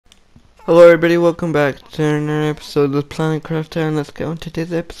Hello everybody, welcome back to another episode of Planet Crafter, and let's get on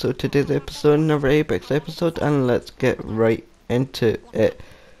today's episode. Today's episode, another Apex episode, and let's get right into it.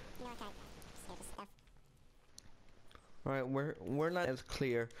 Alright, we're not as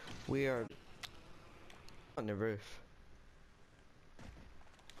clear. We are on the roof.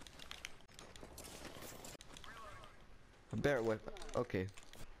 A better weapon. Okay.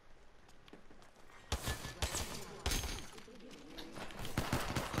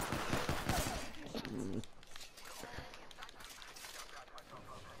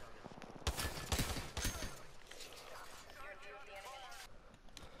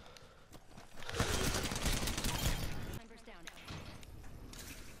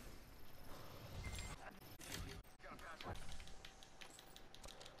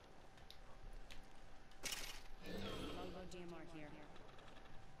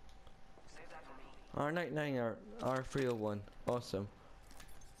 R99 R301. Awesome.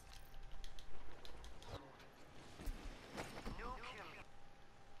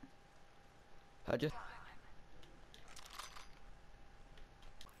 I just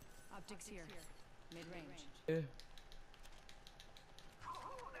Optics here. Mid-range.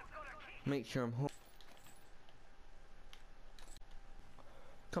 Make sure I'm home.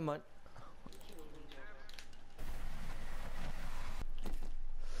 Come on.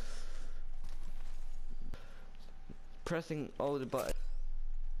 Pressing all the buttons.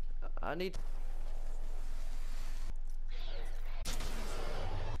 I need.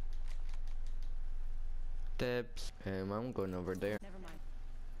 Debs. I'm going over there. Never mind.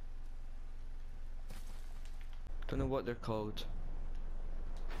 Don't know what they're called.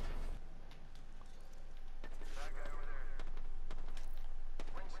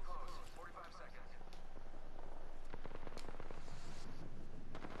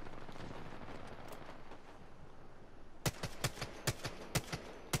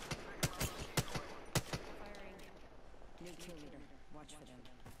 Firing. New kill leader. Watch for them.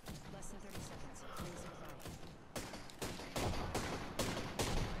 Less than 30 seconds. Rings nearby.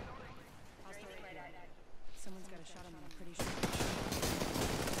 Hostile radar. Someone's got a shot on me, I'm pretty sure.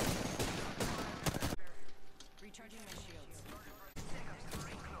 Recharging my shields.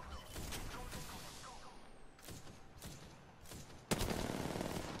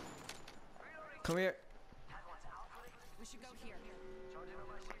 Come here. We should go here.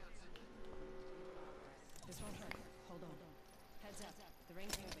 This won't hurt. Hold on. Heads up. The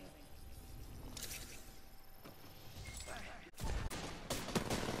ring's moving.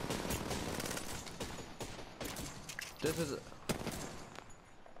 This is.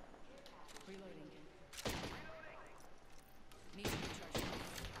 Reloading. Need to recharge.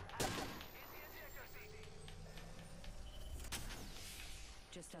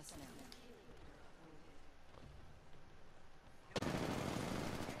 Just us now.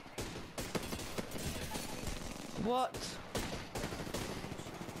 What?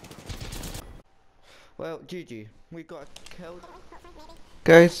 Well, GG. We got killed.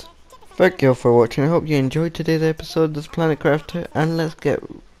 Guys, thank you for watching. I hope you enjoyed today's episode of this Planet Crafter, and let's get.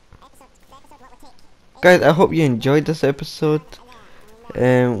 Guys, I hope you enjoyed this episode.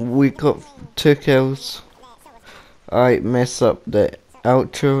 We got 2 kills. I messed up the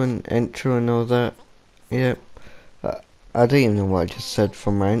outro and intro and all that. Yep. I don't even know what I just said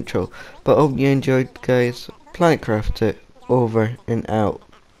for my intro, but hope you enjoyed, guys. Planet Crafter over and out.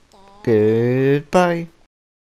 Goodbye.